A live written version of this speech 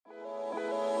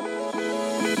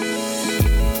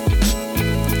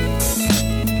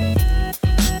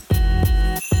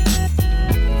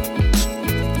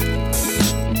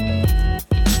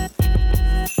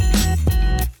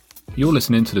You're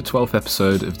listening to the 12th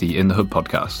episode of the In the Hub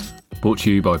podcast, brought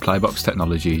to you by Playbox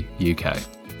Technology UK.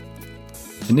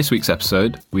 In this week's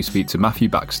episode, we speak to Matthew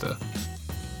Baxter,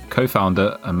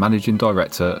 co-founder and managing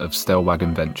director of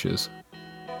Stellwagen Ventures.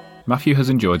 Matthew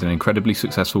has enjoyed an incredibly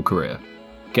successful career,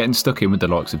 getting stuck in with the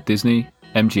likes of Disney,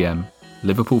 MGM,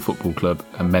 Liverpool Football Club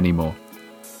and many more.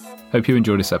 Hope you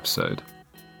enjoy this episode.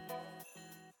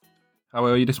 How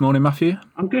are you this morning, Matthew?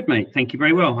 I'm good, mate. Thank you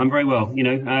very well. I'm very well.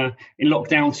 In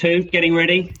lockdown 2, getting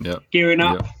ready, gearing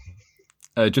up.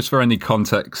 Just for any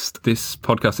context, this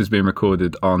podcast is being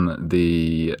recorded on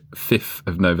the 5th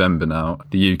of November now.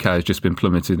 The UK has just been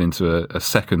plummeted into a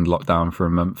second lockdown for a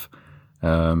month.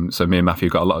 So me and Matthew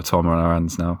got a lot of time on our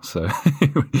hands now. So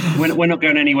we're not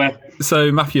going anywhere.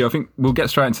 So Matthew, I think we'll get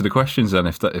straight into the questions then,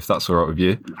 if that's all right with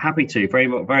you. Happy to,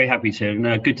 very happy to.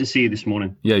 And good to see you this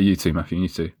morning. Yeah, you too, Matthew. You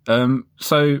too.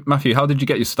 So Matthew, how did you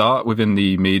get your start within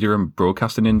the media and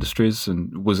broadcasting industries,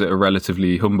 and was it a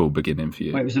relatively humble beginning for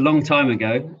you? Well, it was a long time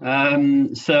ago.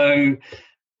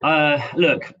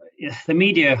 Look, the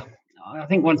media. I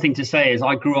think one thing to say is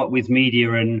I grew up with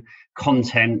media and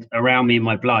content around me in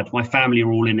my blood. My family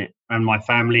are all in it, and my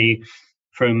family,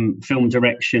 from film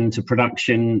direction to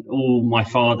production, all my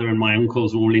father and my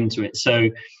uncles are all into it. So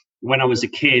when I was a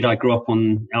kid, I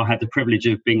had the privilege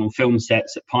of being on film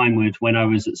sets at Pinewood when I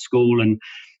was at school and,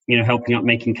 helping up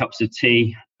making cups of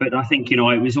tea. But I think, it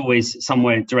was always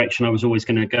somewhere direction I was always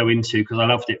going to go into because I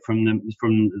loved it from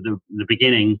the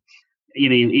beginning.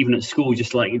 Even at school,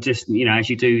 as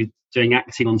you do, doing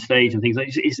acting on stage and things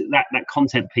like that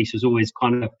content piece was always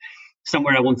kind of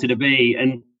somewhere I wanted to be.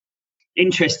 And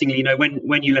interestingly,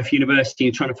 when you left university,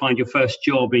 you're trying to find your first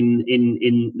job in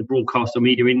the broadcast or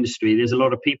media industry. There's a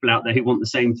lot of people out there who want the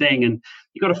same thing, and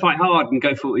you've got to fight hard and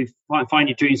go for it, find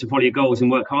your dreams and follow your goals and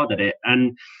work hard at it.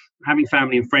 And having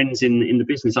family and friends in the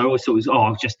business, I always thought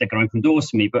they're going to open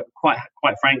doors for me. But quite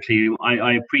frankly,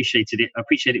 I appreciated it. I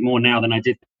appreciate it more now than I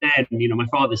did then. My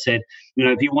father said,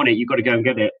 if you want it, you've got to go and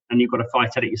get it, and you've got to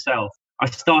fight at it yourself. I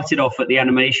started off at the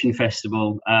Animation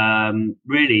Festival,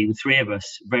 really, the three of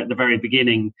us, at the very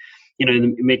beginning, in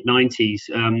the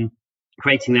mid-90s,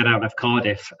 creating that out of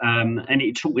Cardiff. And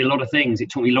it taught me a lot of things.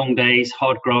 It taught me long days,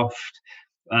 hard graft,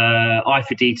 eye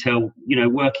for detail,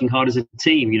 working hard as a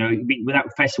team. Without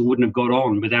the festival, wouldn't have got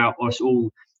on without us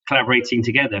all collaborating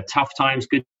together. Tough times,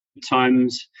 good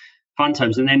times, fun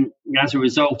times. And then as a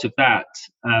result of that,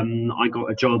 I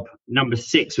got a job number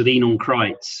 6 with Enon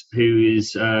Kreitz, who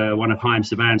is one of Haim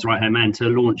Saban's right-hand man, to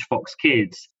launch Fox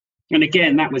Kids. And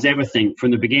again, that was everything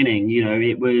from the beginning.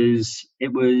 It was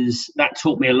that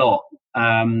taught me a lot.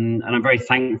 And I'm very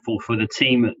thankful for the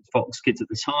team at Fox Kids at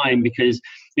the time because,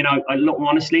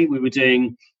 honestly, we were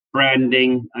doing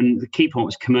branding, and the key point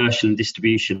was commercial and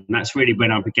distribution. And that's really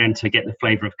when I began to get the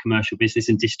flavour of commercial business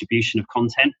and distribution of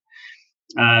content.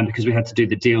 Because we had to do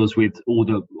the deals with all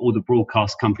the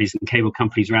broadcast companies and cable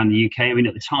companies around the UK. I mean,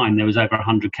 at the time, there was over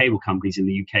 100 cable companies in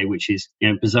the UK, which is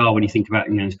bizarre when you think about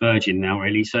it's Virgin now,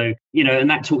 really. So, and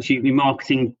that talks to you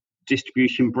marketing,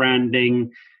 distribution,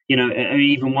 branding.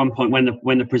 Even one point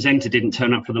when the presenter didn't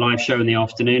turn up for the live show in the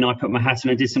afternoon, I put my hat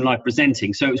on and did some live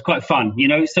presenting. So it was quite fun,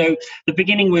 So the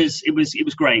beginning was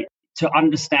great. To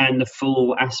understand the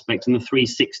full aspect and the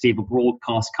 360 of a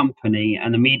broadcast company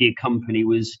and the media company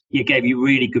gave you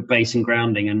really good base and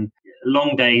grounding, and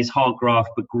long days, hard graft,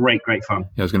 but great fun.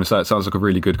 Yeah, I was going to say, it sounds like a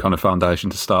really good kind of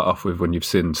foundation to start off with when you've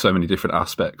seen so many different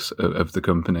aspects of the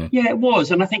company. Yeah, it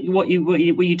was. And I think what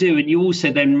you do, and you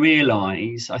also then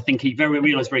realise, I think you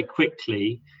realise very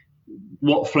quickly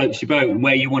what floats your boat and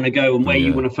where you want to go and where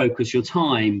you want to focus your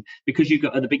time, because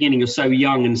at the beginning, you're so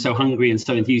young and so hungry and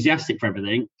so enthusiastic for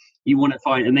everything. You want to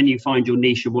find, and then you find your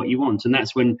niche of what you want. And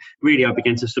that's when really I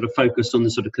began to sort of focus on the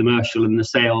sort of commercial and the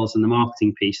sales and the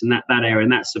marketing piece and that area.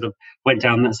 And that sort of went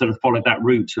down, that sort of followed that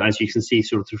route, as you can see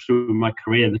sort of through my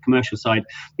career. The commercial side,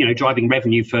 driving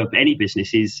revenue for any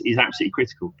business is absolutely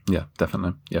critical. Yeah,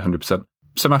 definitely. Yeah, 100%.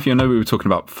 So Matthew, I know we were talking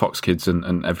about Fox Kids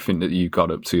and everything that you got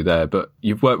up to there, but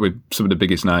you've worked with some of the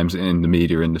biggest names in the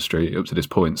media industry up to this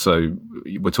point. So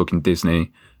we're talking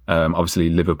Disney,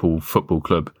 obviously Liverpool Football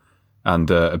Club,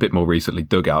 and a bit more recently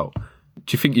Dugout.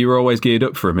 Do you think you were always geared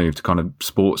up for a move to kind of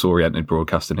sports-oriented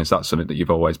broadcasting? Is that something that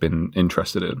you've always been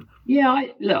interested in? Yeah,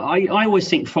 I always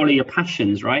think follow your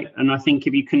passions, right? And I think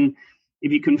if you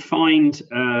can find,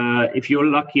 if you're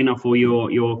lucky enough or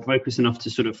you're focused enough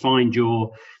to sort of find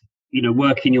your,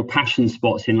 work in your passion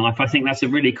spots in life, I think that's a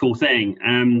really cool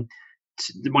thing.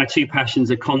 My 2 passions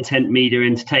are content, media,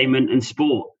 entertainment, and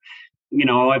sport.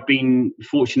 I've been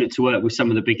fortunate to work with some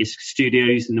of the biggest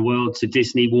studios in the world, so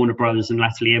Disney, Warner Brothers, and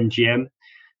latterly MGM.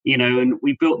 And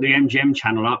we built the MGM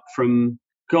channel up from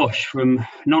Gosh, from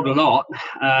not a lot.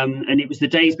 And it was the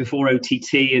days before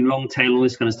OTT and long tail and all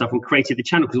this kind of stuff, and created the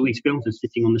channel because all these films are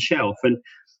sitting on the shelf. And,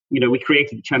 we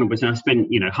created the channel, but I spent,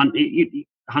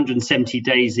 170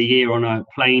 days a year on a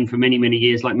plane for many, many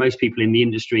years, like most people in the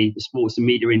industry, the sports and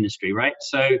media industry, right?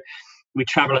 So we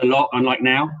travel a lot, unlike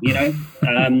now, This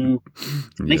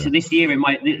year,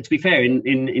 to be fair,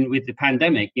 in with the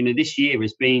pandemic, this year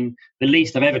has been the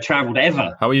least I've ever travelled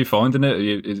ever. How are you finding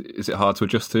it? Is it hard to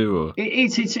adjust to? Or?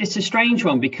 It's a strange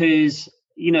one because,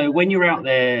 when you're out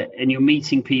there and you're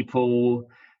meeting people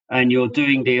and you're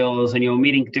doing deals and you're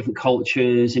meeting different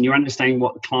cultures and you're understanding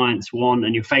what the clients want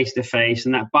and you're face to face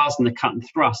and that buzz and the cut and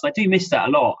thrust, I do miss that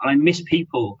a lot. I miss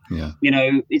people. Yeah.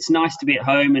 It's nice to be at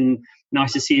home and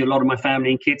nice to see a lot of my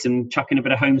family and kids and chucking a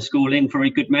bit of homeschooling for a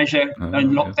good measure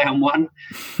and lockdown one,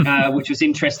 which was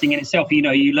interesting in itself.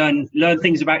 You learn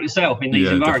things about yourself in these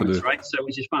environments, definitely. Right? So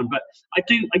which is fun. But I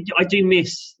do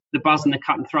miss the buzz and the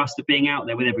cut and thrust of being out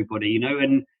there with everybody, and I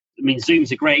mean,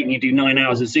 Zooms are great and you do 9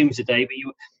 hours of Zooms a day, but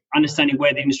you understanding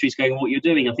where the industry is going and what you're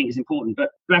doing, I think is important.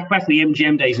 But back to the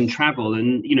MGM days and travel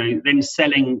and, then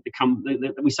selling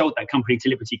we sold that company to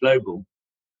Liberty Global.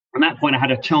 At that point, I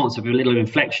had a chance of a little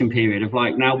inflection period of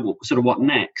like, now what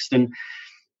next? And,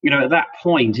 at that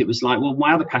point, it was like, well,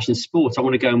 my other passion is sport. I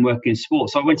want to go and work in sport.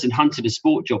 So I went and hunted a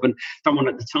sport job. And someone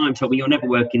at the time told me, you'll never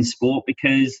work in sport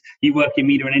because you work in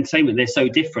media and entertainment. They're so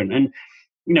different. And,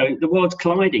 the world's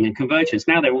colliding and convergence.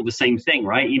 Now they're all the same thing,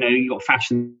 right? You've got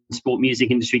fashion, sport,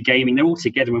 music industry, gaming. They're all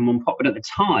together in one pot. But at the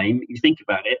time, if you think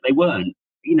about it, they weren't.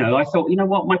 I thought,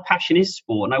 what, my passion is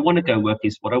sport and I want to go work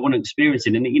in sport. I want to experience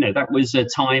it. And, that was a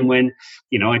time when,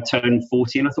 I turned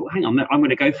 40 and I thought, hang on, I'm going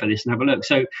to go for this and have a look.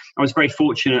 So I was very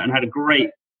fortunate and had a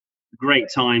great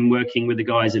time working with the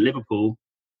guys at Liverpool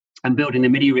and building the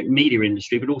media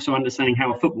industry, but also understanding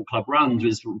how a football club runs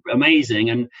was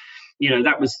amazing. And,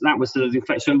 that was the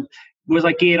so was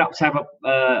I geared up to have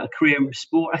a career in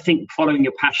sport? I think following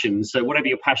your passions. So whatever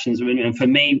your passions are, and for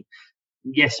me,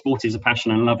 yes, sport is a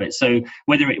passion. I love it. So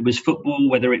whether it was football,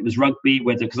 whether it was rugby,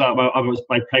 because I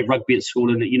played rugby at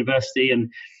school and at university,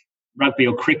 and rugby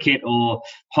or cricket or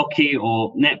hockey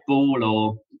or netball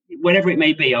or whatever it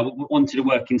may be, I wanted to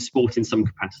work in sport in some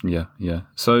capacity. Yeah.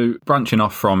 So branching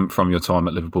off from your time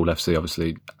at Liverpool FC,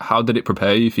 obviously, how did it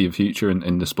prepare you for your future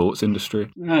in the sports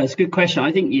industry? It's a good question.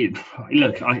 I think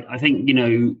I think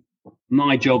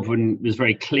my job was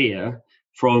very clear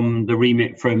from the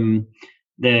remit from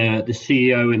the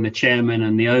CEO and the chairman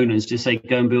and the owners to say,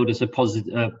 go and build us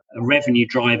a revenue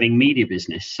driving media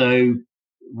business. So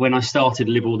when I started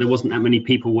Liverpool, there wasn't that many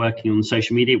people working on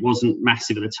social media. It wasn't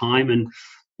massive at the time. And,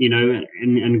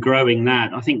 and growing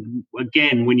that, I think,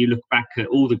 again, when you look back at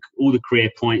all the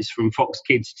career points from Fox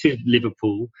Kids to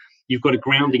Liverpool, you've got a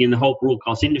grounding in the whole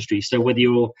broadcast industry. So whether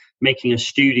you're making a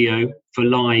studio for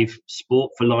live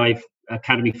sport, for live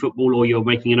academy football, or you're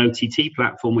making an OTT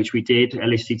platform, which we did,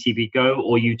 LSC TV Go,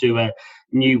 or you do a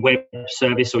new web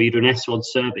service, or you do an SVOD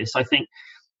service, I think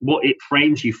what it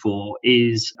frames you for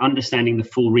is understanding the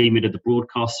full remit of the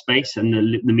broadcast space and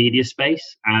the media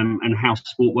space and how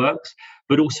sport works.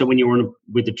 But also when you're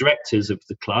with the directors of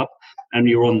the club and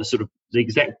you're on the sort of the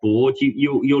exec board,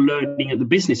 you're learning at the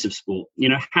business of sport.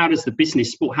 How does the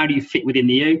business sport, how do you fit within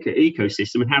the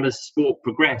ecosystem, and how does sport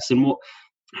progress, and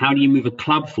how do you move a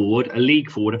club forward, a league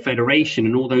forward, a federation,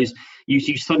 and all those?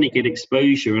 You suddenly get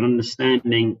exposure and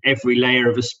understanding every layer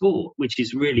of a sport, which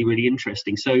is really, really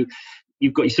interesting. So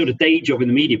you've got your sort of day job in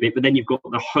the media bit, but then you've got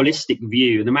the holistic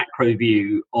view, the macro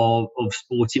view of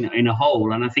sport in a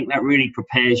whole. And I think that really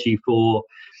prepares you for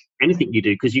anything you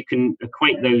do, because you can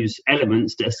equate those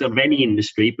elements to sort of any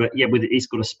industry, but it's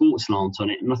got a sports slant on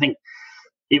it. And I think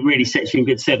it really sets you in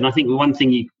good stead. And I think one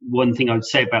thing I would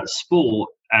say about sport,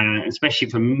 especially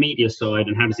from media side,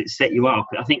 and how does it set you up?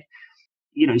 I think,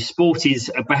 sport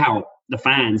is about the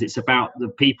fans. It's about the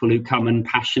people who come and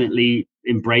passionately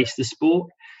embrace the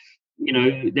sport.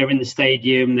 They're in the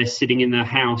stadium, they're sitting in their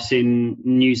house in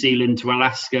New Zealand to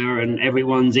Alaska, and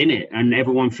everyone's in it and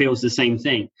everyone feels the same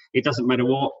thing. It doesn't matter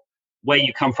where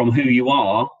you come from, who you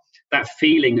are. That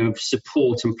feeling of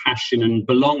support and passion and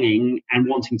belonging and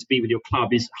wanting to be with your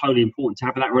club is wholly important. To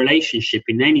have that relationship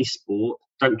in any sport,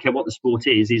 don't care what the sport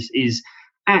is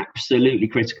absolutely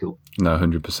critical. No,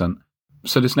 100%.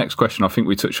 So this next question, I think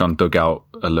we touched on Dugout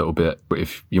a little bit, but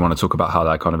if you want to talk about how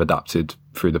that kind of adapted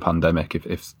through the pandemic,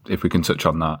 if we can touch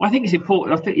on that. I think it's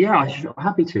important. I'm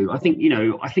happy to. I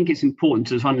think it's important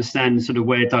to understand sort of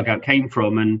where Dugout came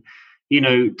from. And,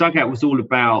 Dugout was all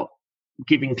about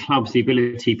giving clubs the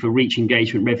ability for reach,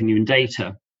 engagement, revenue and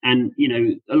data. And,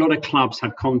 a lot of clubs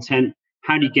have content.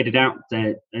 How do you get it out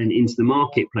there and into the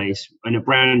marketplace in a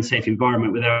brand safe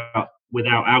environment without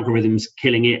without algorithms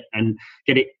killing it, and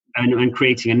get it and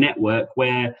creating a network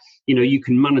where you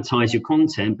can monetize your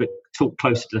content, but talk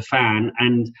closer to the fan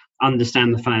and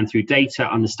understand the fan through data,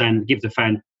 give the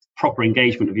fan proper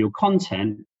engagement of your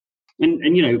content. And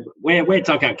where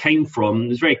Dugout came from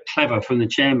was very clever from the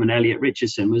chairman, Elliot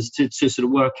Richardson, was to sort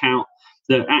of work out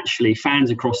that actually fans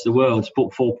across the world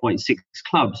support 4.6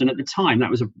 clubs. And at the time,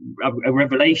 that was a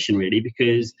revelation, really,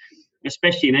 because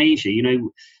especially in Asia,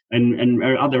 and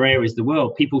other areas of the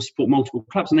world, people support multiple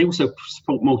clubs, and they also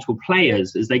support multiple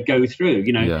players as they go through.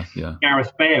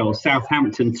 Gareth Bale,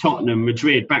 Southampton, Tottenham,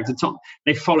 Madrid, back to Tottenham.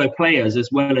 They follow players as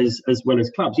well as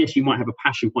clubs. Yes, you might have a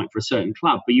passion point for a certain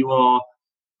club, but you are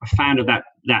a fan of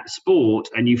that sport,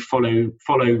 and you follow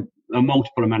a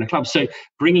multiple amount of clubs. So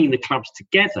bringing the clubs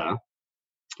together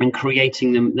and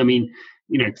creating them. I mean,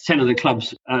 10 of the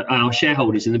clubs are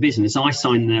shareholders in the business. I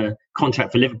signed the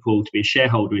contract for Liverpool to be a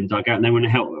shareholder in Dugout, and they want to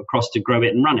help across to grow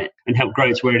it and run it and help grow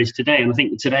it to where it is today. And I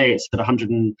think today it's at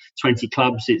 120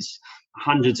 clubs. It's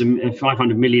hundreds of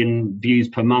 500 million views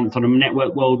per month on a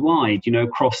network worldwide,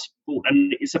 across.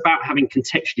 And it's about having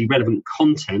contextually relevant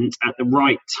content at the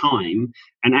right time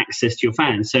and access to your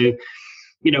fans. So,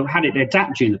 how did they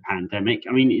adapt during the pandemic?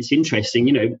 I mean, it's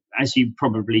interesting, as you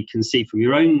probably can see from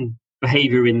your own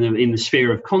behavior in the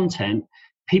sphere of content,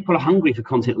 people are hungry for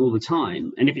content all the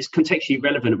time. And if it's contextually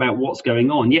relevant about what's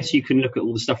going on, yes, you can look at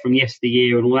all the stuff from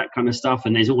yesteryear and all that kind of stuff.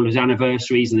 And there's always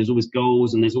anniversaries and there's always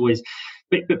goals and there's always,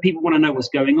 but people want to know what's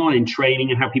going on in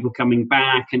training and how people are coming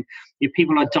back. And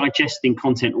people are digesting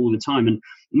content all the time. And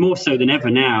more so than ever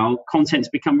now, content's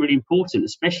become really important,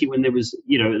 especially when there was, at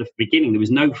the beginning, there was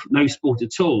no sport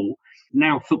at all.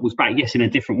 Now football's back, yes, in a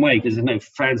different way because there's no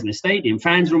fans in the stadium.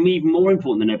 Fans are even more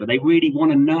important than ever. They really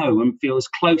want to know and feel as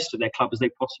close to their club as they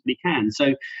possibly can.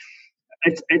 So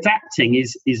adapting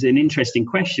is an interesting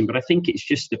question, but I think it's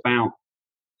just about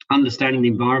understanding the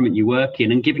environment you work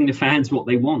in and giving the fans what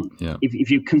they want. Yeah.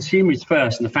 If your consumers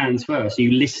first and the fans first,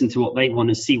 you listen to what they want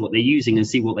and see what they're using and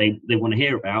see what they want to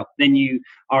hear about, then you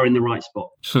are in the right spot.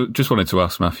 So just wanted to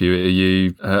ask, Matthew, are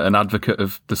you an advocate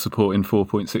of the supporting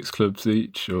 4.6 clubs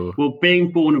each? Or? Well,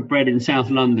 being born and bred in South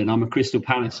London, I'm a Crystal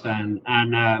Palace fan,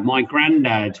 and my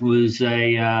granddad was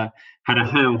had a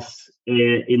house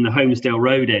in the Holmesdale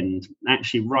Road end,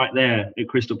 actually right there at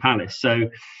Crystal Palace. So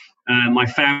my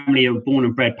family are born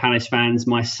and bred Palace fans.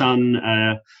 My son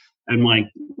and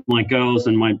my girls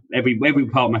and every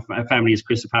part of my family is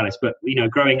Crystal Palace. But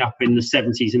growing up in the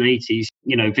 70s and 80s,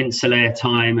 Vince Hilaire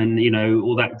time and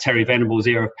all that Terry Venables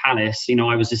era of Palace.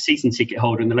 I was a season ticket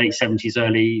holder in the late 70s,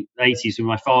 early 80s when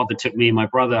my father took me and my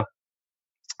brother.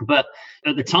 But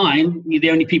at the time,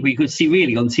 the only people you could see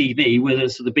really on TV were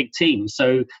the big teams.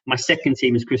 So my second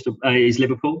team is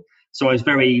Liverpool. So I was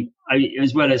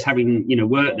as well as having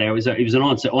worked there, it was an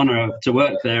honour to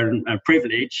work there and a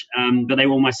privilege. But they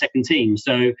were my second team,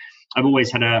 so I've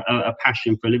always had a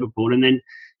passion for Liverpool. And then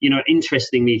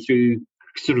interestingly, through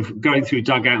sort of going through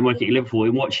Dugout and working at Liverpool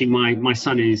and watching my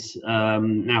son is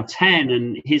now 10,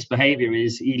 and his behaviour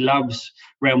is he loves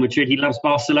Real Madrid, he loves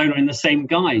Barcelona, and the same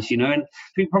guys, and it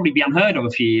would probably be unheard of a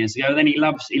few years ago. Then he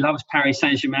loves Paris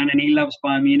Saint-Germain, and he loves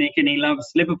Bayern Munich, and he loves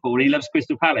Liverpool, and he loves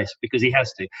Crystal Palace because he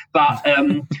has to. But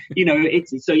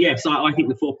it's so yes, I think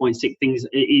the 4.6 things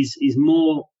is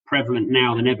more prevalent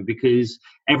now than ever because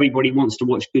everybody wants to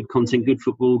watch good content, good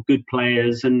football, good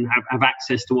players, and have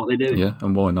access to what they're doing. Yeah,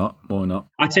 and why not?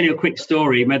 I'll tell you a quick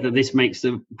story, whether this makes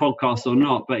the podcast or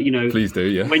not. But please do.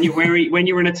 Yeah. when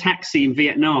you're in a taxi in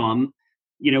Vietnam,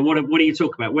 what do you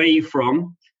talk about? Where are you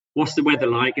from? What's the weather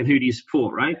like? And who do you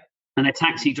support? Right? And the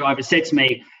taxi driver said to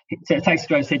me,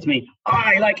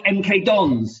 I like MK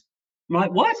Dons. I'm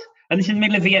like, what? And this is in the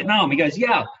middle of Vietnam. He goes,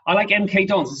 yeah, I like MK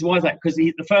Dons. This is why is that? Because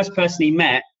the first person he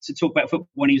met to talk about football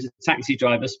when he was a taxi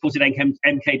driver supported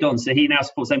MK Dons. So he now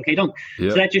supports MK Dons.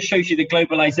 Yep. So that just shows you the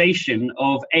globalization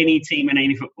of any team in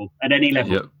any football at any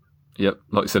level. Yep.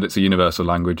 Like I said, it's a universal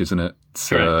language, isn't it?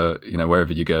 It's,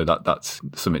 wherever you go, that's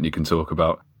something you can talk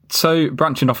about. So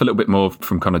branching off a little bit more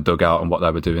from kind of Dugout and what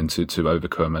they were doing to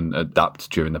overcome and adapt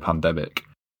during the pandemic,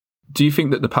 do you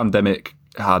think that the pandemic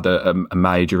had a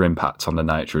major impact on the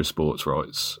nature of sports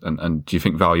rights? And do you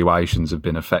think valuations have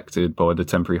been affected by the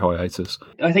temporary hiatus?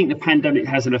 I think the pandemic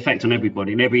has an effect on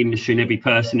everybody, in every industry, and every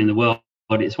person in the world.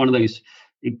 It's one of those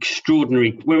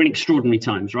we're in extraordinary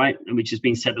times, right? Which has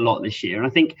been said a lot this year. And I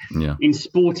think in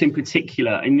sport in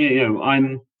particular,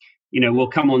 and we'll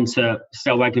come on to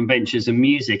Stellwagen Ventures and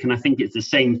music, and I think it's the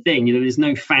same thing. There's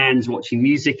no fans watching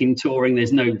music in touring.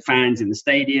 There's no fans in the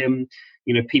stadium.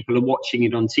 People are watching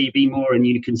it on TV more, and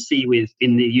you can see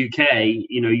in the UK,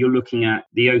 you're looking at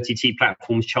the OTT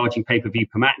platforms charging pay-per-view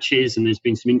per matches, and there's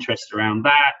been some interest around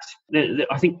that.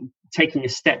 I think taking a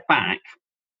step back,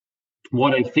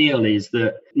 what I feel is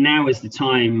that now is the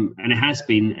time, and it has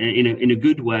been in a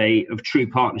good way, of true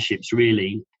partnerships,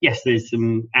 really. Yes, there's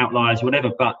some outliers,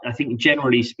 whatever, but I think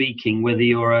generally speaking, whether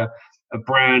you're a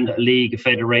brand, a league, a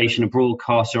federation, a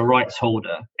broadcaster, a rights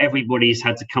holder, everybody's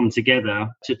had to come together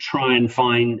to try and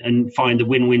find a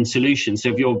win-win solution. So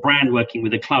if you're a brand working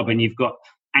with a club and you've got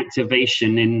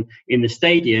activation in the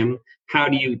stadium, how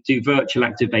do you do virtual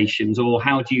activations? Or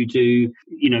how do you do,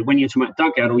 when you're talking about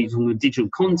Dugout or you're talking about digital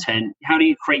content, how do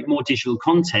you create more digital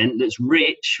content that's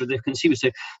rich for the consumer?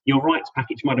 So your rights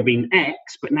package might have been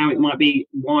X, but now it might be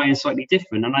Y and slightly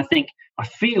different. And I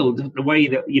feel the way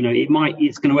that,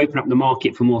 it's going to open up the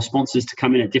market for more sponsors to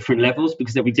come in at different levels,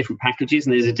 because there'll be different packages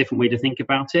and there's a different way to think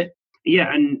about it.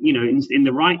 Yeah. And, in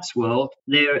the rights world,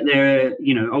 there,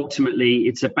 ultimately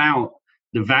it's about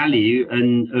the value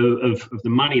and of the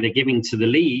money they're giving to the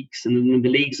leagues, and then the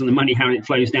leagues and the money, how it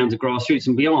flows down to grassroots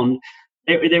and beyond.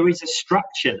 There is a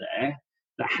structure there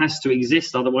that has to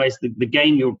exist. Otherwise, the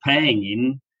game you're playing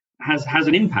in has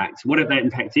an impact. Whatever that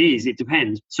impact is, it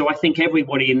depends. So I think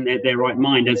everybody in their right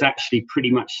mind has actually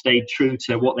pretty much stayed true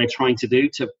to what they're trying to do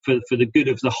for the good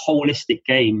of the holistic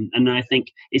game. And I think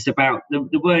it's about,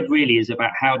 the word really is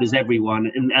about how does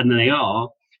everyone, and they are,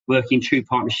 working true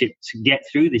partnership to get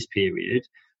through this period,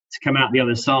 to come out the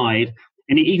other side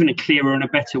in even a clearer and a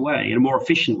better way, in a more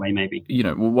efficient way, maybe.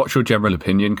 What's your general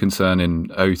opinion concerning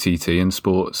OTT in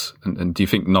sports? And do you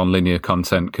think non-linear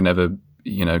content can ever,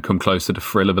 come close to the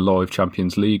thrill of a live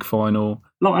Champions League final?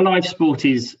 Live sport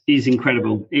is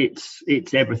incredible. It's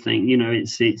everything.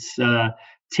 It's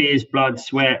tears, blood,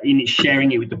 sweat. It's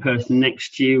sharing it with the person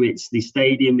next to you. It's the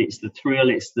stadium. It's the thrill.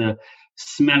 It's the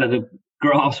smell of the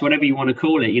grass, whatever you want to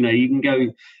call it. You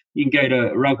can go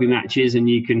to rugby matches and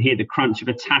you can hear the crunch of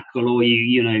a tackle, or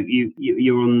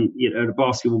you're on a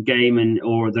basketball game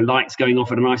or the lights going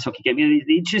off at an ice hockey game.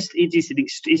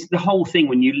 It's the whole thing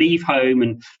when you leave home,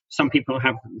 and some people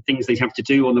have things they have to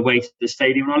do on the way to the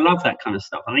stadium. And I love that kind of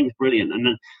stuff. I think it's brilliant.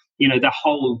 And the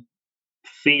whole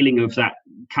feeling of that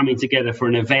coming together for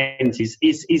an event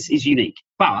is unique.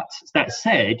 But that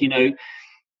said,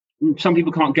 some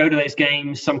people can't go to those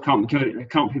games. Some people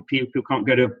can't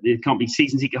go to. It can't be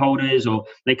season ticket holders, or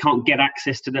they can't get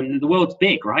access to them. The world's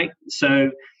big, right? So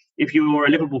if you're a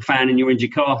Liverpool fan and you're in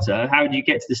Jakarta, how do you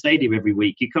get to the stadium every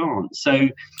week? You can't. So,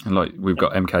 and we've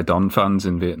got MK Don fans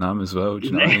in Vietnam as well. Do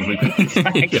you know what I mean?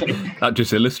 Exactly. That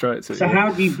just illustrates it. So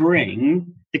how do you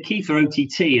bring the key for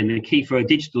OTT and the key for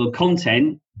digital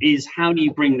content is how do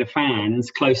you bring the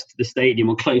fans close to the stadium,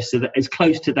 or as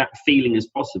close to that feeling as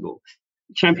possible?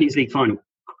 Champions League final,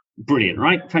 brilliant,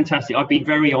 right? Fantastic. I've been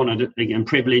very honoured and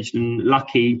privileged and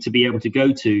lucky to be able to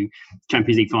go to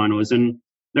Champions League finals, and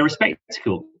they're a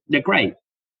spectacle. They're great.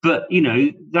 But,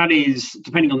 that is,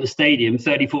 depending on the stadium,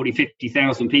 30, 40,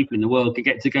 50,000 people in the world could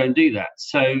get to go and do that.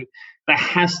 So there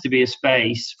has to be a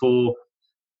space for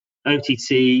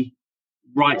OTT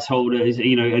rights holders,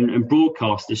 and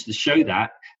broadcasters to show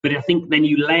that. But I think then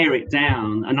you layer it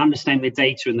down and understand the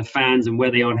data and the fans and where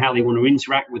they are and how they want to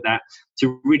interact with that,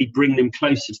 to really bring them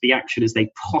closer to the action as they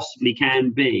possibly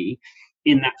can be,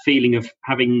 in that feeling of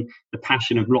having the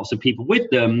passion of lots of people with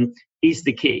them is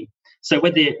the key. So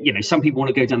whether, some people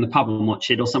want to go down the pub and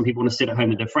watch it, or some people want to sit at home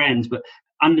with their friends, but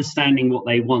understanding what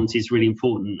they want is really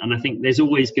important. And I think there's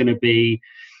always going to be,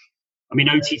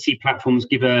 OTT platforms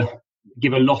give a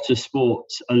lot of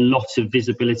sports a lot of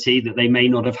visibility that they may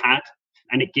not have had.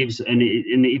 And it gives, and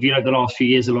if the last few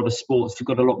years, a lot of sports have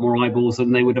got a lot more eyeballs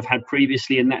than they would have had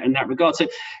previously in that regard. So,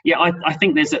 yeah, I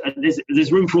think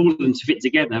there's room for all of them to fit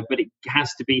together, but it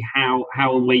has to be how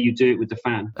and where you do it with the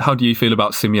fan. How do you feel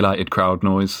about simulated crowd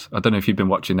noise? I don't know if you've been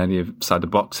watching any of Side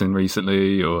of Boxing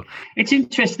recently, or. It's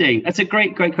interesting. That's a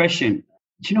great question.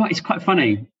 Do you know what? It's quite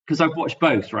funny, because I've watched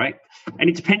both, right? And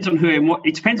it depends on who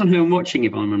I'm watching,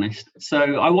 if I'm honest.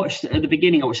 So at the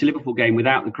beginning, I watched the Liverpool game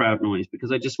without the crowd noise,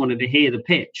 because I just wanted to hear the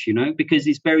pitch, because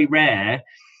it's very rare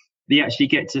that you actually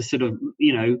get to sort of,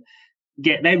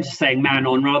 get them saying man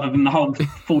on rather than the whole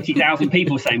 40,000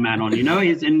 people saying man on, and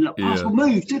Arsenal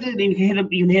moved, and you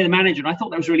can hear the manager. And I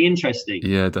thought that was really interesting.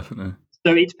 Yeah, definitely.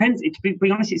 So it depends. To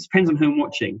be honest, it depends on who I'm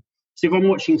watching. So if I'm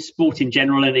watching sport in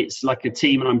general and it's like a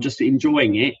team and I'm just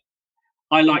enjoying it,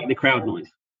 I like the crowd noise,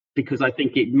 because I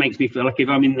think it makes me feel like if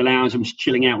I'm in the lounge, I'm just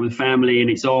chilling out with family and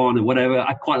it's on and whatever,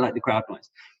 I quite like the crowd noise.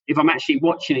 If I'm actually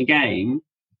watching a game,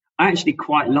 I actually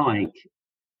quite like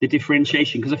the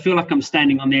differentiation, because I feel like I'm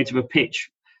standing on the edge of a pitch,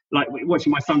 like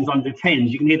watching my son's under 10s.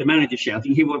 You can hear the manager shout,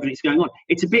 you can hear what's going on.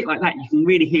 It's a bit like that. You can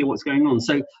really hear what's going on.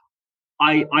 So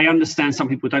I understand some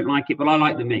people don't like it, but I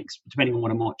like the mix depending on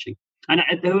what I'm watching. And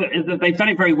they've done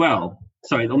it very well.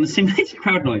 Sorry, on the simulated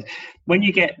crowd noise, when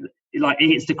you get like it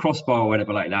hits the crossbar or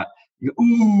whatever like that, you go,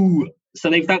 ooh. So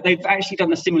they've actually done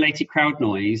the simulated crowd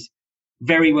noise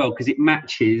very well, because it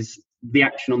matches the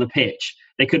action on the pitch.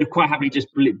 They could have quite happily just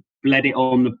bled it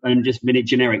on and just been it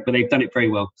generic, but they've done it very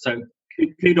well. So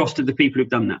kudos to the people who've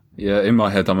done that. Yeah, in my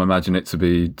head, I'm imagining it to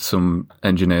be some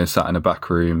engineer sat in a back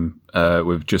room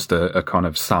with just a kind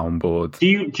of soundboard.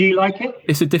 Do you like it?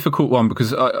 It's a difficult one,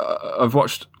 because I've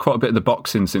watched quite a bit of the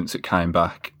boxing since it came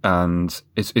back, and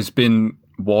it's been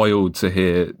wild to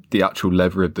hear the actual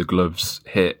lever of the gloves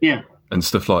hit, and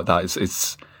stuff like that.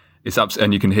 It's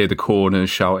and you can hear the corners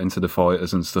shouting to the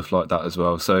fighters and stuff like that as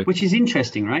well. So, which is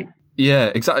interesting, right?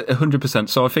 Yeah, exactly, 100%.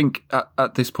 So I think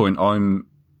at this point, I'm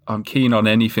keen on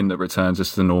anything that returns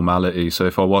us to normality. So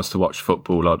if I was to watch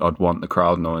football, I'd want the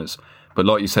crowd noise. But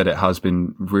like you said, it has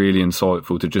been really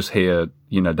insightful to just hear,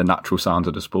 the natural sounds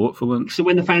of the sport for once. So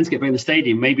when the fans get back in the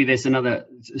stadium, maybe there's another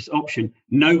option.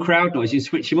 No crowd noise, you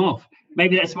switch them off.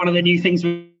 Maybe that's one of the new things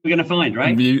we're going to find,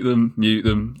 right? Mute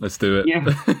them. Let's do it.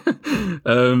 Yeah.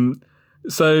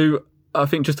 So I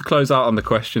think just to close out on the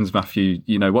questions, Matthew,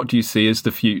 what do you see as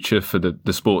the future for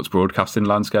the sports broadcasting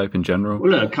landscape in general?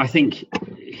 Well, look, I think,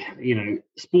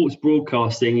 sports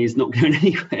broadcasting is not going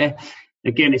anywhere.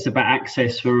 Again, it's about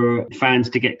access for fans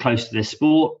to get close to their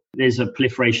sport. There's a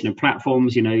proliferation of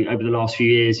platforms, over the last few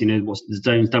years, what the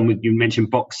Zone's done with, you mentioned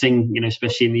boxing,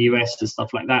 especially in the US and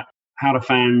stuff like that. How do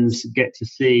fans get to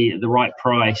see at the right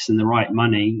price and the right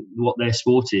money what their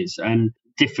sport is? And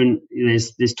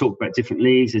there's talk about different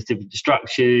leagues, there's different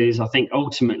structures. I think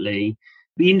ultimately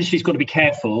the industry's got to be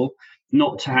careful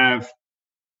not to have,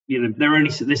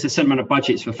 there's a certain amount of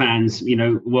budgets for fans,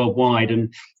 worldwide,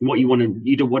 and what you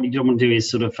don't want to do is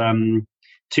sort of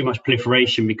too much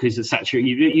proliferation, because it's saturated.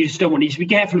 You just don't want. You should be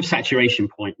careful of saturation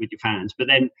point with your fans. But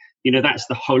then, that's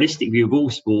the holistic view of all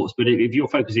sports. But if you're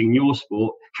focusing on your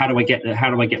sport, how do I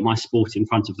get my sport in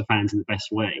front of the fans in the best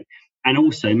way? And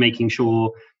also making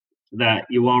sure that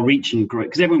you are reaching growth,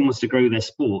 because everyone wants to grow their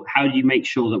sport. How do you make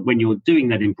sure that when you're doing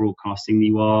that in broadcasting,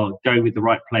 you are going with the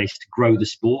right place to grow the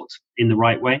sport in the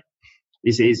right way?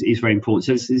 Is very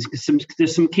important. So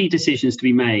there's some key decisions to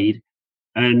be made,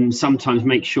 and sometimes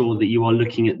make sure that you are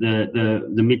looking at the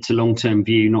mid to long term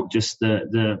view, not just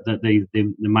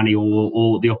the money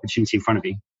or the opportunity in front of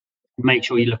you. Make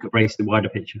sure you look at the wider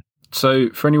picture. So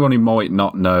for anyone who might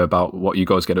not know about what you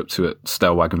guys get up to at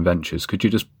Stellwagen Ventures, could you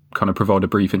just kind of provide a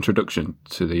brief introduction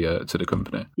to the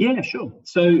company? Yeah, sure.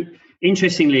 So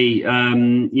interestingly,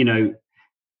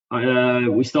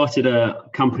 we started a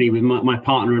company with my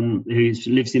partner who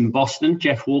lives in Boston,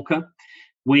 Jeff Walker.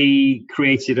 We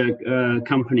created a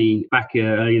company back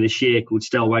earlier this year called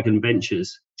Stellwagen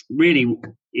Ventures. Really,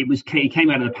 it came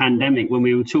out of the pandemic when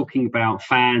we were talking about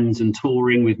fans and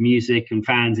touring with music and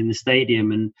fans in the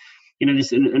stadium, and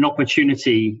there's an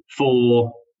opportunity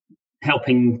for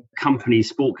helping companies,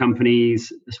 sport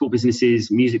businesses,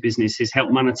 music businesses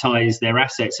help monetize their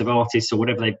assets of artists or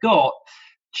whatever they've got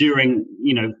during,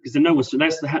 because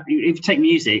if you take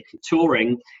music,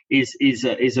 touring is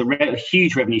a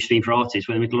huge revenue stream for artists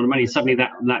where they make a lot of money. Suddenly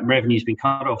that revenue's been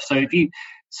cut off. So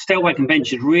Stellwagen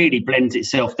Ventures really blends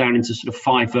itself down into sort of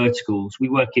 5 verticals. We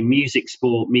work in music,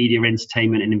 sport, media,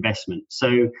 entertainment, and investment.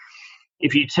 So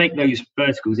if you take those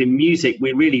verticals, in music,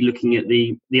 we're really looking at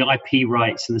the IP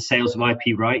rights and the sales of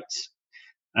IP rights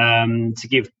to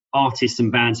give artists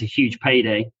and bands a huge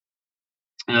payday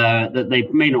that they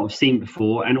may not have seen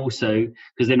before, and also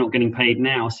because they're not getting paid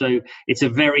now. So it's a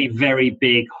very, very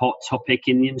big hot topic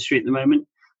in the industry at the moment,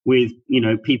 with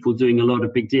people doing a lot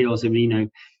of big deals. I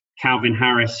mean, Calvin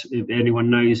Harris, if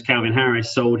anyone knows, Calvin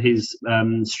Harris sold his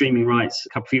streaming rights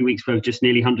a few weeks ago, just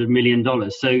nearly $100 million.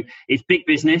 So it's big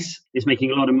business. It's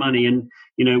making a lot of money. And,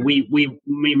 me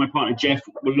and my partner, Jeff,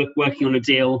 were working on a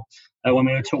deal when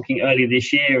we were talking earlier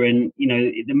this year. And,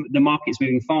 the market's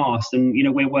moving fast. And,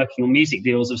 we're working on music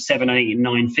deals of 7, 8, and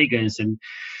 9 figures. And,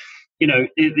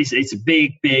 it's a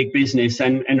big, big business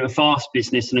and a fast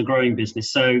business and a growing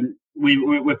business. So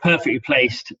we're perfectly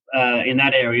placed in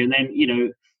that area. And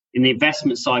then, in the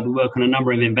investment side, we work on a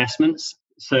number of investments.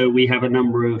 So we have a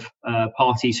number of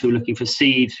parties who are looking for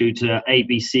seed through to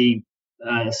ABC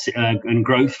and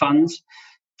growth funds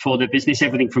for their business,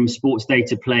 everything from sports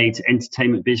data play to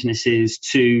entertainment businesses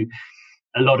to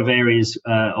a lot of areas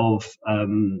of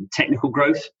technical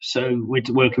growth. So we're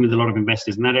working with a lot of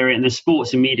investors in that area. In the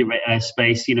sports and media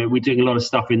space, we're doing a lot of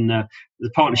stuff in the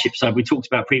partnership side we talked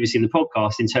about previously in the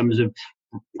podcast in terms of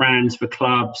brands for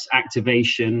clubs,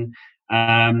 activation,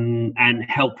 and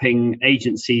helping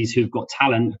agencies who've got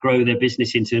talent grow their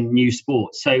business into new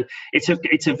sports. So it's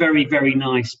a very, very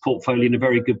nice portfolio and a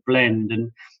very good blend.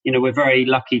 And, we're very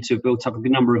lucky to have built up a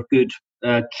number of good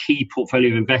key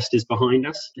portfolio investors behind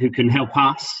us who can help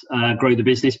us grow the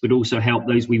business, but also help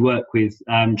those we work with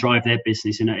drive their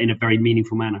business in a very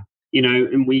meaningful manner.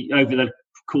 And we, over the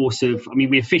course of,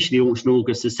 we officially launched on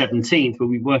August the 17th, but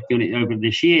we're working on it over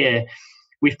this year.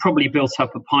 We've probably built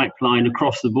up a pipeline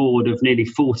across the board of nearly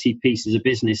 40 pieces of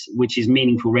business, which is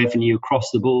meaningful revenue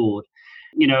across the board,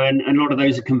 and a lot of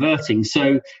those are converting.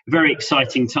 So very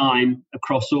exciting time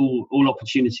across all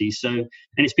opportunities. So, and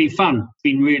it's been fun. It's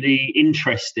been really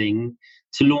interesting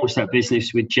to launch that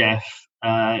business with Jeff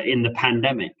in the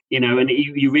pandemic, and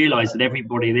you realize that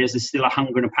there's still a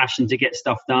hunger and a passion to get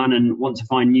stuff done and want to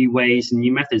find new ways and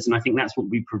new methods. And I think that's what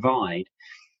we provide.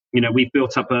 We've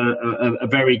built up a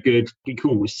very good, we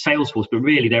call it sales force, but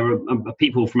really there are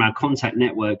people from our contact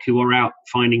network who are out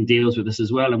finding deals with us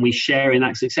as well. And we share in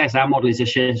that success. Our model is a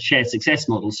shared success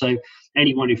model. So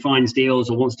anyone who finds deals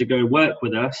or wants to go and work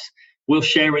with us, we'll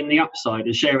share in the upside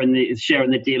and share in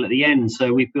the deal at the end.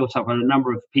 So we've built up a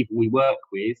number of people we work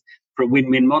with for a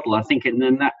win-win model. I think and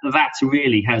then that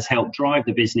really has helped drive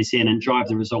the business in and drive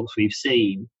the results we've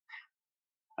seen.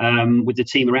 With the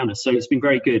team around us. So it's been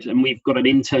very good. And we've got an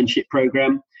internship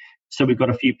program. So we've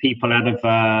got a few people out of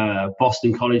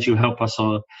Boston College who help us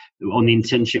on the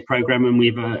internship program. And we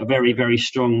have a very, very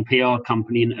strong PR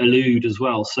company in Elude as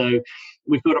well. So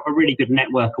we've got a really good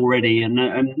network already. And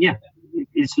the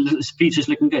future's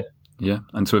looking good. Yeah,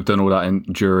 and to have done all that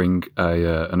during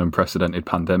an unprecedented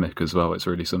pandemic as well, it's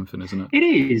really something, isn't it? It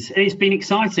is. It's been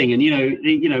exciting, and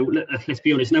let's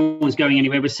be honest, no one's going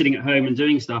anywhere. We're sitting at home and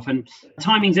doing stuff, and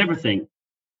timing's everything.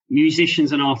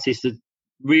 Musicians and artists are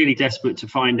really desperate to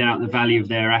find out the value of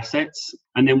their assets,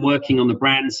 and then working on the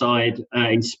brand side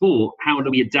in sport. How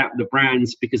do we adapt the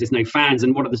brands because there's no fans,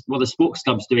 and what are the sports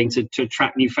clubs doing to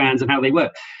attract new fans and how they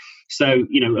work? So,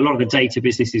 a lot of the data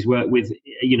businesses work with,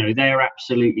 they're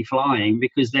absolutely flying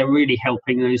because they're really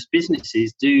helping those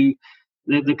businesses do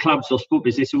the clubs or sport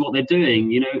business and what they're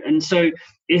doing, And so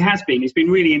it's been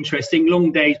really interesting,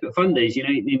 long days, but fun days,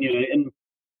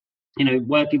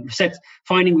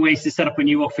 finding ways to set up a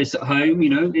new office at home,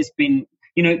 there's been,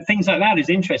 things like that is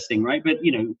interesting, right? But,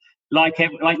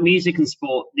 like music and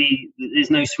sport,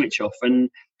 there's no switch off. And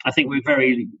I think we're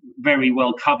very, very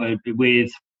well covered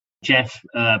with Jeff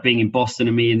being in Boston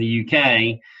and me in the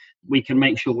UK. We can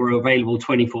make sure we're available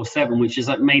 24/7, which has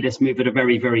made us move at a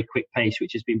very, very quick pace,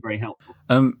 which has been very helpful.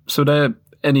 So there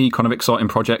any kind of exciting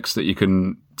projects that you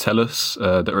can tell us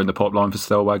that are in the pipeline for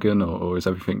Stellwagen, or is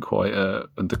everything quite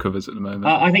under covers at the moment?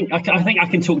 I think I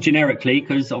can talk generically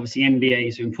because obviously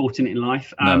NDAs are important in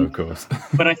life. No, of course.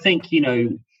 But I think,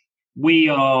 we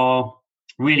are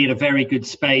really at a very good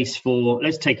space for,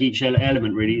 let's take each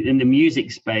element really. In the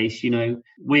music space,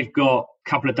 we've got a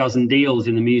couple of dozen deals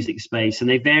in the music space, and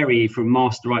they vary from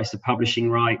master rights to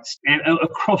publishing rights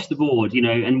across the board,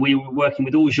 and we were working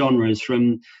with all genres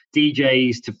from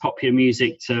DJs to popular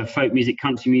music to folk music,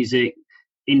 country music,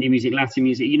 indie music, Latin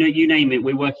music, you name it.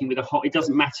 We're working with it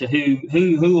doesn't matter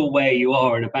who or where you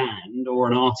are in a band or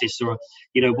an artist or,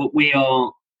 but we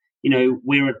are,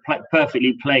 we're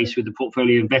perfectly placed with the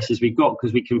portfolio investors we've got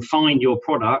because we can find your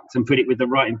product and put it with the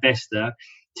right investor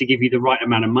to give you the right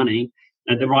amount of money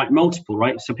at the right multiple,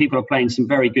 right? So people are playing some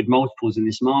very good multiples in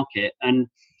this market. And,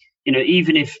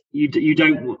 even if you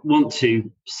don't want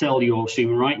to sell your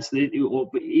streaming rights,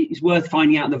 it's worth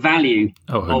finding out the value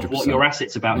of what your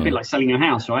asset's about, a bit like selling your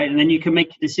house, right? And then you can make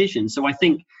a decision. So I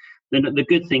think the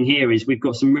good thing here is we've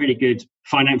got some really good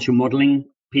financial modeling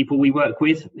people we work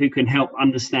with who can help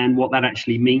understand what that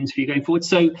actually means for you going forward.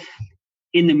 So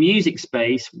in the music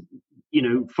space,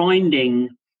 finding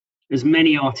as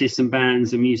many artists and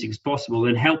bands and music as possible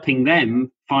and helping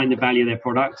them find the value of their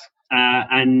products.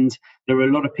 And there are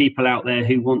a lot of people out there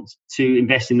who want to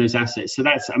invest in those assets. So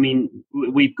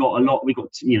we've got 24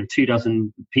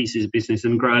 pieces of business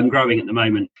and growing at the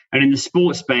moment. And in the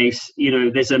sports space,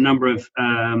 there's a number of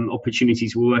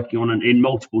opportunities we're working on in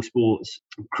multiple sports,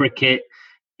 cricket,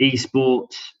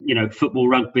 esports, football,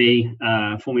 rugby,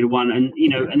 Formula One.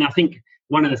 And I think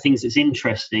one of the things that's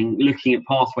interesting, looking at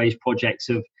Pathways projects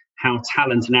of how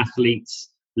talent and athletes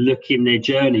look in their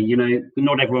journey,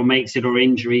 not everyone makes it or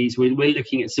injuries. We're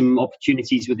looking at some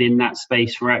opportunities within that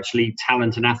space for actually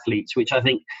talent and athletes, which I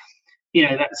think,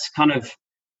 that's kind of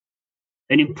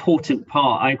an important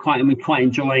part. I'm quite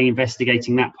enjoying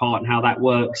investigating that part and how that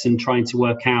works, and trying to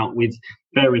work out with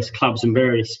various clubs and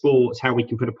various sports how we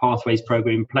can put a pathways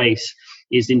program in place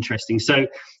is interesting. So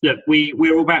look,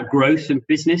 we're all about growth of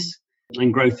business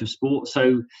and growth of sport.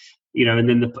 So, and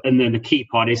then the key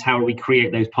part is how do we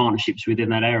create those partnerships within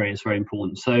that area is very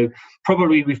important. So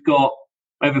probably we've got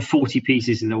over 40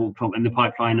 pieces in the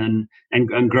pipeline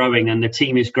and growing, and the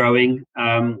team is growing.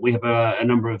 We have a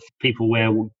number of people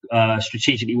we're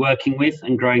strategically working with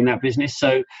and growing that business.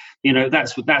 So,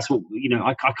 that's what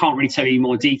I can't really tell you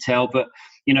more detail, but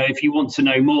if you want to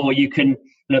know more, you can.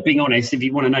 Being honest, if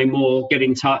you want to know more, get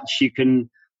in touch. You can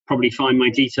probably find my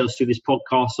details through this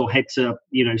podcast, or head to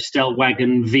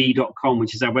stellwagonv.com,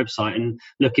 which is our website. And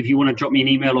look, if you want to drop me an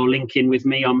email or link in with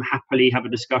me, I'm happily have a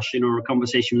discussion or a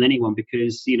conversation with anyone,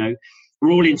 because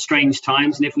we're all in strange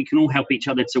times, and if we can all help each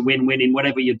other to win-win in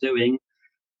whatever you're doing,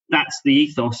 that's the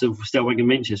ethos of Stellwagen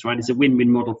Ventures, right? It's a win-win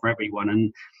model for everyone,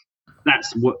 and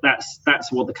that's what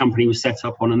the company was set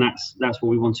up on, and that's what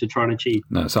we want to try and achieve.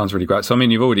 No, it sounds really great. So,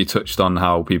 you've already touched on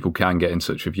how people can get in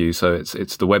touch with you. So it's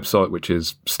the website, which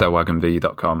is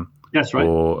stellwagonv.com. That's right.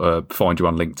 Or find you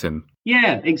on LinkedIn.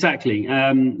 Yeah, exactly. You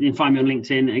can find me on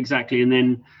LinkedIn, exactly, and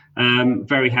then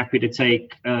very happy to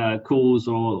take calls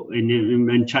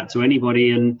and chat to anybody.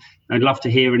 And I'd love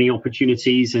to hear any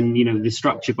opportunities and the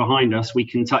structure behind us. We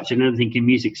can touch on everything in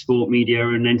music, sport, media,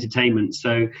 and entertainment.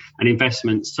 And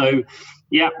investments. So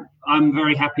yeah, I'm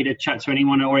very happy to chat to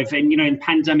anyone. Or if in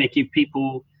pandemic, if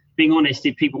people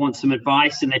want some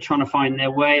advice and they're trying to find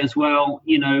their way as well,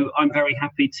 I'm very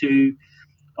happy to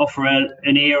offer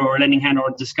an ear or a lending hand or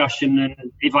a discussion.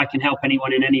 And if I can help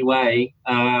anyone in any way,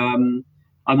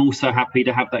 I'm also happy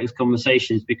to have those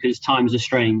conversations, because times are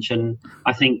strange, and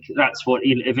I think that's what,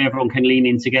 if everyone can lean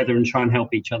in together and try and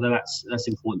help each other, that's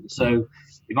important. So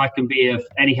if I can be of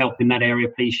any help in that area,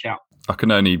 please shout. I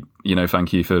can only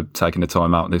thank you for taking the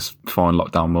time out this fine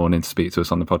lockdown morning to speak to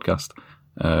us on the podcast.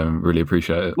 Really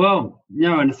appreciate it. Well,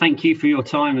 no, and thank you for your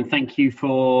time, and thank you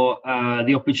for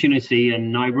the opportunity,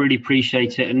 and I really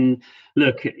appreciate it. And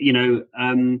look,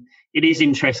 it is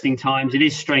interesting times, it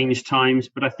is strange times,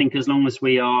 but I think as long as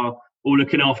we are all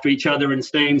looking after each other and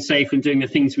staying safe and doing the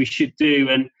things we should do,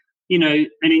 and and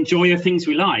enjoy the things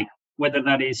we like, whether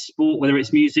that is sport, whether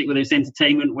it's music, whether it's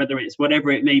entertainment, whether it's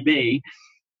whatever it may be,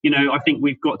 I think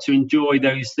we've got to enjoy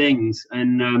those things.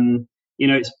 And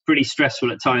it's pretty stressful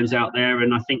at times out there,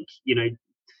 and I think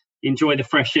enjoy the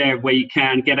fresh air where you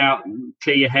can, get out and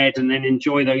clear your head, and then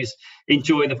enjoy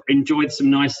some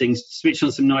nice things, switch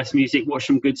on some nice music, watch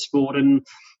some good sport, and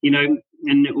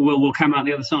and we'll come out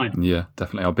the other side. Yeah,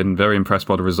 definitely. I've been very impressed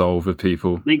by the resolve of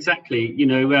people. Exactly.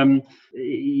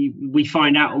 We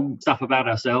find out stuff about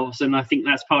ourselves, and I think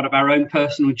that's part of our own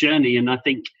personal journey. And I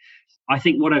think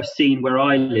what I've seen where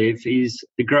I live is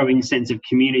the growing sense of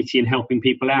community and helping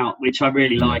people out, which I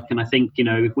really like. And I think,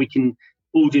 if we can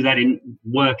all do that in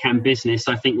work and business,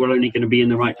 I think we're only going to be in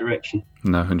the right direction.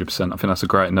 No, 100%. I think that's a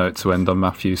great note to end on,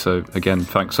 Matthew. So again,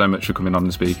 thanks so much for coming on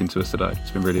and speaking to us today.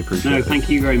 It's been really appreciated. No, thank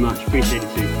you very much. Appreciate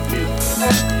it too.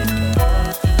 Cheers.